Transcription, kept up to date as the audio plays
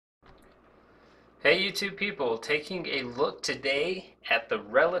Hey YouTube people, taking a look today at the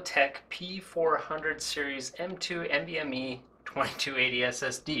Reletech P400 series M2 NVMe 2280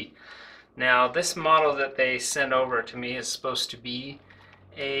 SSD. Now this model that they sent over to me is supposed to be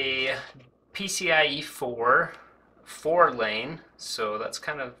a PCIe 4 lane, so that's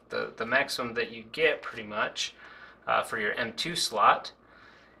kind of the maximum that you get pretty much for your M2 slot.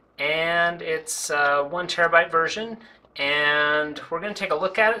 And it's a 1 TB version, and we're going to take a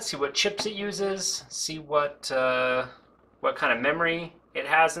look at it, see what chips it uses, see what kind of memory it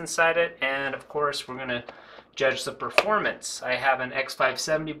has inside it, and of course we're going to judge the performance. I have an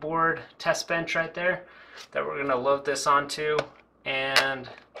X570 board test bench right there that we're going to load this onto and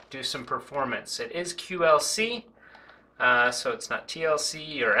do some performance. It is QLC, so it's not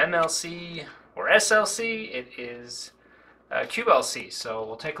TLC or MLC or SLC. It is QLC, so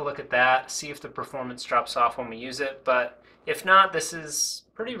we'll take a look at that, see if the performance drops off when we use it, but if not, this is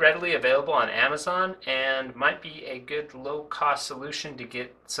pretty readily available on Amazon and might be a good low-cost solution to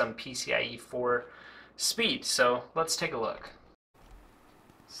get some PCIe 4 speed, so let's take a look.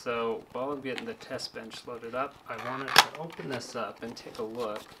 So while I'm getting the test bench loaded up, I wanted to open this up and take a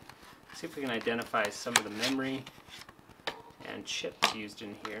look, see if we can identify some of the memory and chips used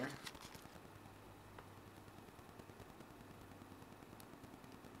in here.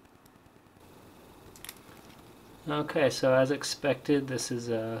 Okay, so as expected, this is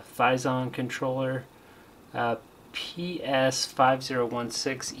a Phison controller,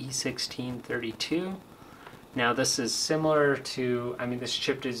 PS5016E1632. Now this is similar to, this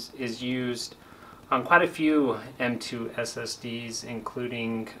chip is used on quite a few M2 SSDs,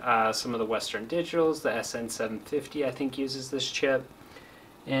 including some of the Western Digitals. The SN750 I think uses this chip,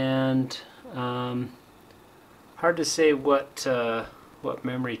 and hard to say what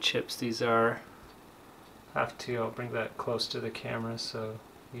memory chips these are. I'll bring that close to the camera so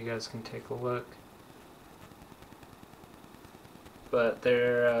you guys can take a look. But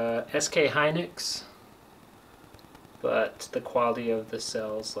they're SK Hynix, but the quality of the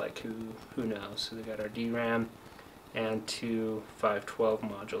cells, like who knows. So they got our DRAM and two 512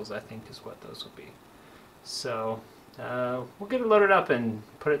 modules, I think is what those will be. So we'll get it loaded up and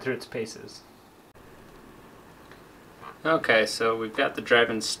put it through its paces. Okay, so we've got the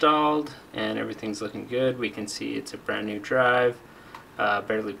drive installed and everything's looking good. We can see it's a brand new drive,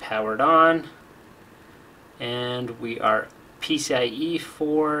 barely powered on, and we are PCIe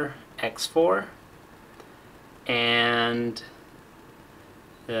 4x4, and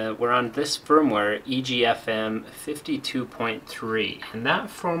we're on this firmware, EGFM 52.3, and that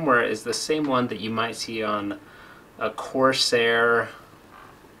firmware is the same one that you might see on a Corsair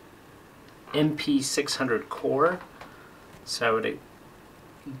MP600 core. So I would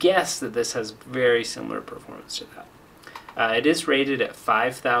guess that this has very similar performance to that. It is rated at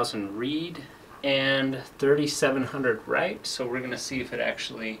 5,000 read and 3,700 write, so we're going to see if it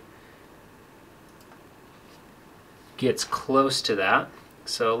actually gets close to that.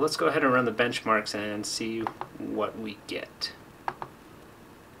 So let's go ahead and run the benchmarks and see what we get.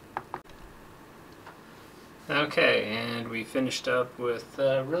 Okay, and we finished up with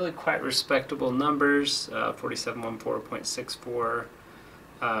really quite respectable numbers,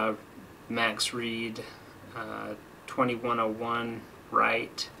 4714.64 max read, 2101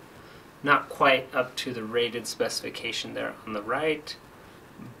 write. Not quite up to the rated specification there on the right,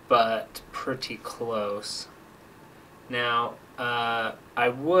 but pretty close. Now, I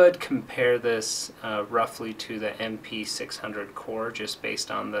would compare this roughly to the MP600 core just based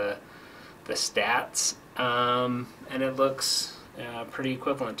on the stats. And it looks pretty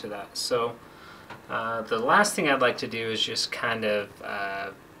equivalent to that. So the last thing I'd like to do is just kind of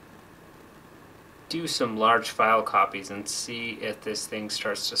do some large file copies and see if this thing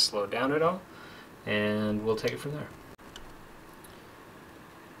starts to slow down at all, and we'll take it from there.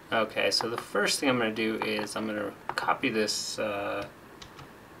 Okay, so the first thing I'm going to do is I'm going to copy this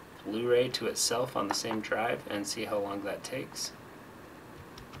Blu-ray to itself on the same drive and see how long that takes.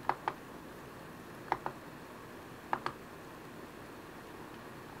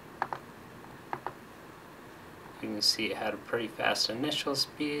 You can see it had a pretty fast initial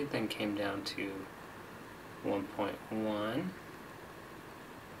speed, then came down to 1.1.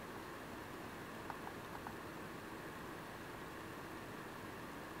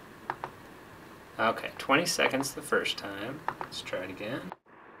 Okay, 20 seconds the first time. Let's try it again.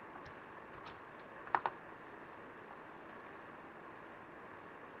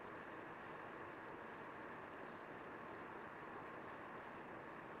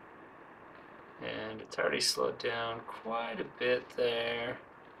 And it's already slowed down quite a bit there.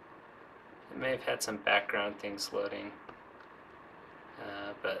 It may have had some background things loading.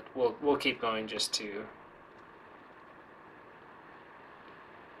 but we'll keep going just to.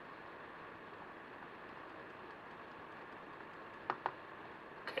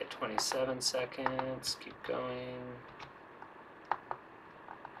 Okay, 27 seconds. Keep going.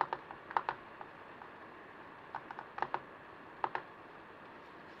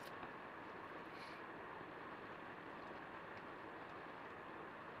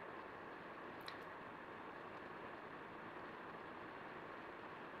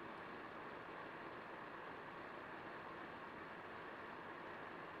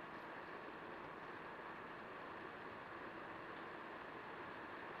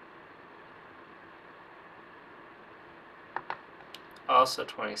 Also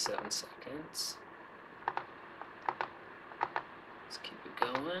 27 seconds. Let's keep it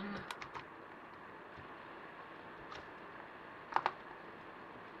going.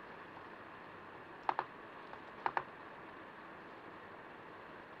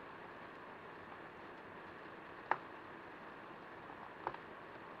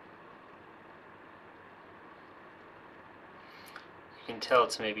 You can tell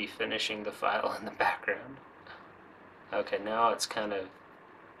it's maybe finishing the file in the background. Okay, now it's kind of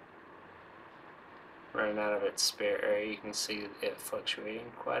running out of its spare area. You can see it fluctuating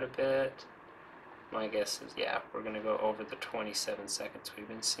quite a bit. My guess is, yeah, we're going to go over the 27 seconds we've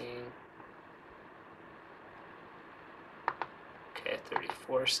been seeing. Okay,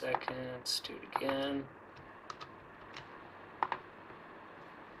 34 seconds. Do it again.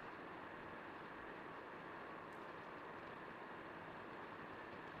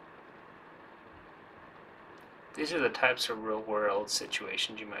 These are the types of real-world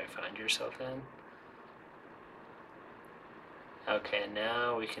situations you might find yourself in. Okay,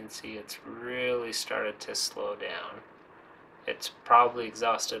 now we can see it's really started to slow down. It's probably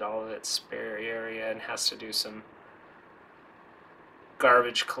exhausted all of its spare area and has to do some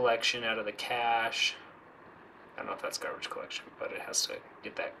garbage collection out of the cache. I don't know if that's garbage collection, but it has to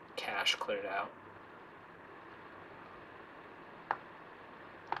get that cache cleared out.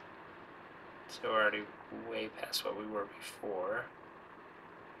 So we're already way past what we were before.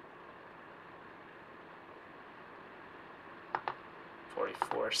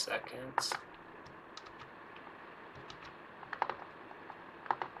 "44 seconds.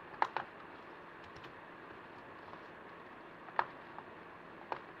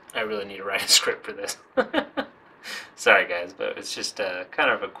 I really need to write a script for this. Sorry guys, but it's just kind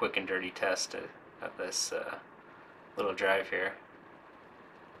of a quick and dirty test of this little drive here.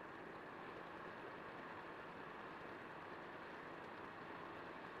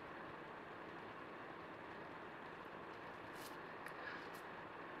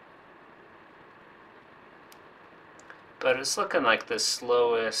 But it's looking like the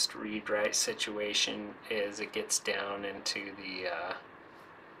slowest read-write situation is it gets down into the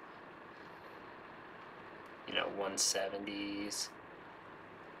 170s.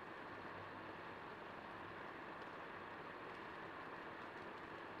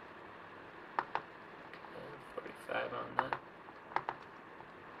 Okay, 45 on that.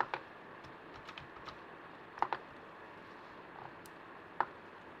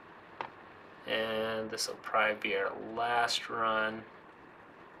 And this will probably be our last run.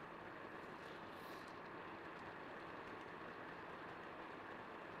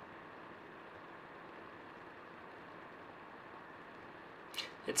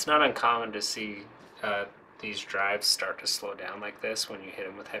 It's not uncommon to see these drives start to slow down like this when you hit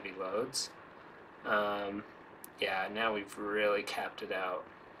them with heavy loads. Yeah, now we've really capped it out.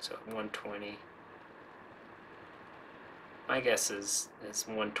 So 120. My guess is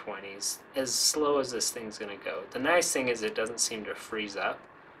 120s. As slow as this thing's going to go. The nice thing is it doesn't seem to freeze up.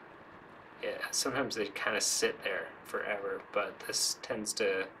 Yeah, sometimes they kind of sit there forever, but this tends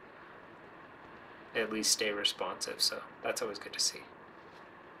to at least stay responsive, so that's always good to see.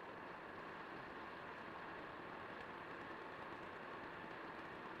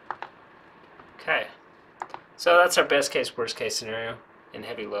 Okay, so that's our best case, worst case scenario in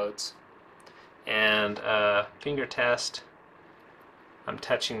heavy loads. And finger test, I'm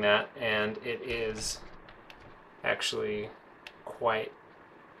touching that, and it is actually quite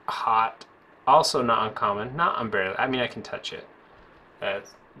hot. Also not uncommon, not unbearable. I mean, I can touch it. It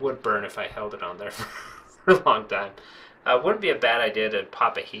would burn if I held it on there for a long time. Wouldn't be a bad idea to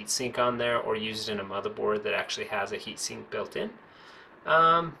pop a heatsink on there or use it in a motherboard that actually has a heatsink built in.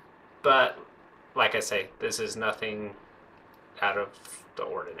 But like I say, this is nothing out of the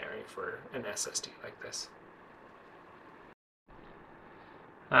ordinary for an SSD like this.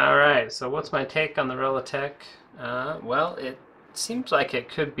 Alright, so what's my take on the Reletech? Well, it seems like it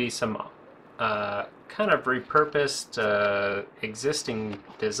could be some kind of repurposed existing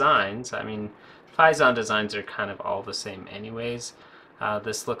designs. I mean, Phison designs are kind of all the same anyways.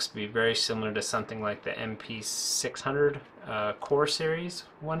 This looks to be very similar to something like the MP600 core series,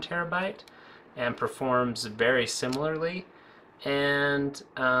 1 terabyte, and performs very similarly. And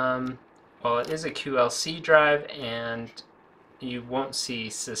well, it is a QLC drive, and you won't see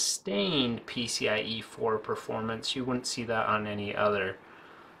sustained PCIe 4 performance. You wouldn't see that on any other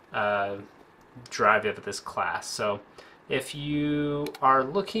drive of this class. So if you are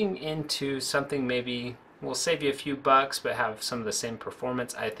looking into something maybe will save you a few bucks but have some of the same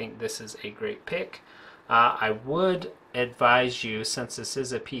performance, I think this is a great pick. I would advise you, since this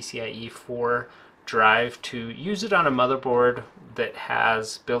is a PCIe 4 drive, to use it on a motherboard that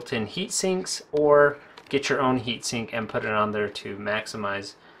has built-in heat sinks, or get your own heatsink and put it on there to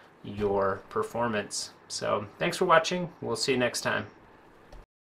maximize your performance. So thanks for watching. We'll see you next time.